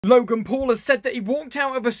Logan Paul has said that he walked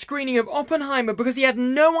out of a screening of Oppenheimer because he had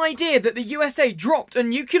no idea that the USA dropped a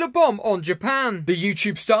nuclear bomb on Japan. The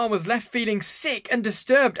YouTube star was left feeling sick and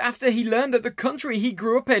disturbed after he learned that the country he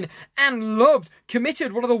grew up in and loved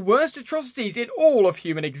committed one of the worst atrocities in all of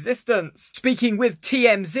human existence. Speaking with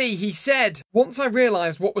TMZ, he said, "Once I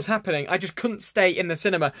realised what was happening, I just couldn't stay in the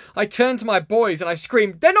cinema. I turned to my boys and I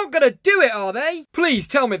screamed, 'They're not gonna do it, are they? Please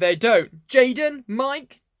tell me they don't. Jaden,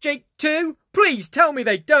 Mike, Jake too? Please tell me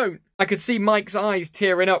they don't.'" I could see Mike's eyes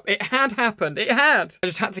tearing up. It had happened. It had. I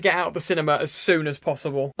just had to get out of the cinema as soon as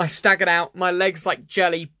possible. I staggered out, my legs like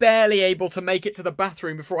jelly, barely able to make it to the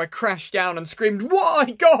bathroom before I crashed down and screamed,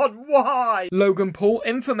 "Why, God, why?" Logan Paul,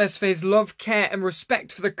 infamous for his love, care and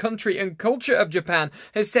respect for the country and culture of Japan,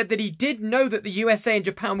 has said that he did know that the USA and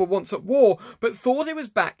Japan were once at war, but thought it was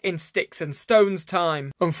back in sticks and stones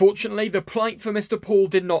time. Unfortunately, the plight for Mr. Paul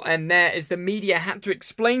did not end there, as the media had to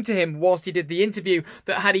explain to him whilst he did the interview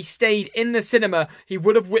that had he stayed in the cinema, he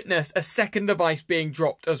would have witnessed a second device being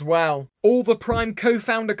dropped as well. All the Prime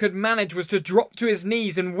co-founder could manage was to drop to his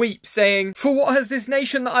knees and weep, saying, "For what has this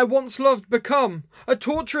nation that I once loved become? A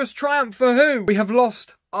torturous triumph for who? We have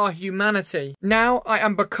lost our humanity. Now I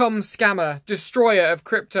am become scammer, destroyer of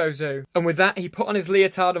CryptoZoo." And with that, he put on his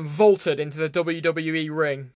leotard and vaulted into the WWE ring.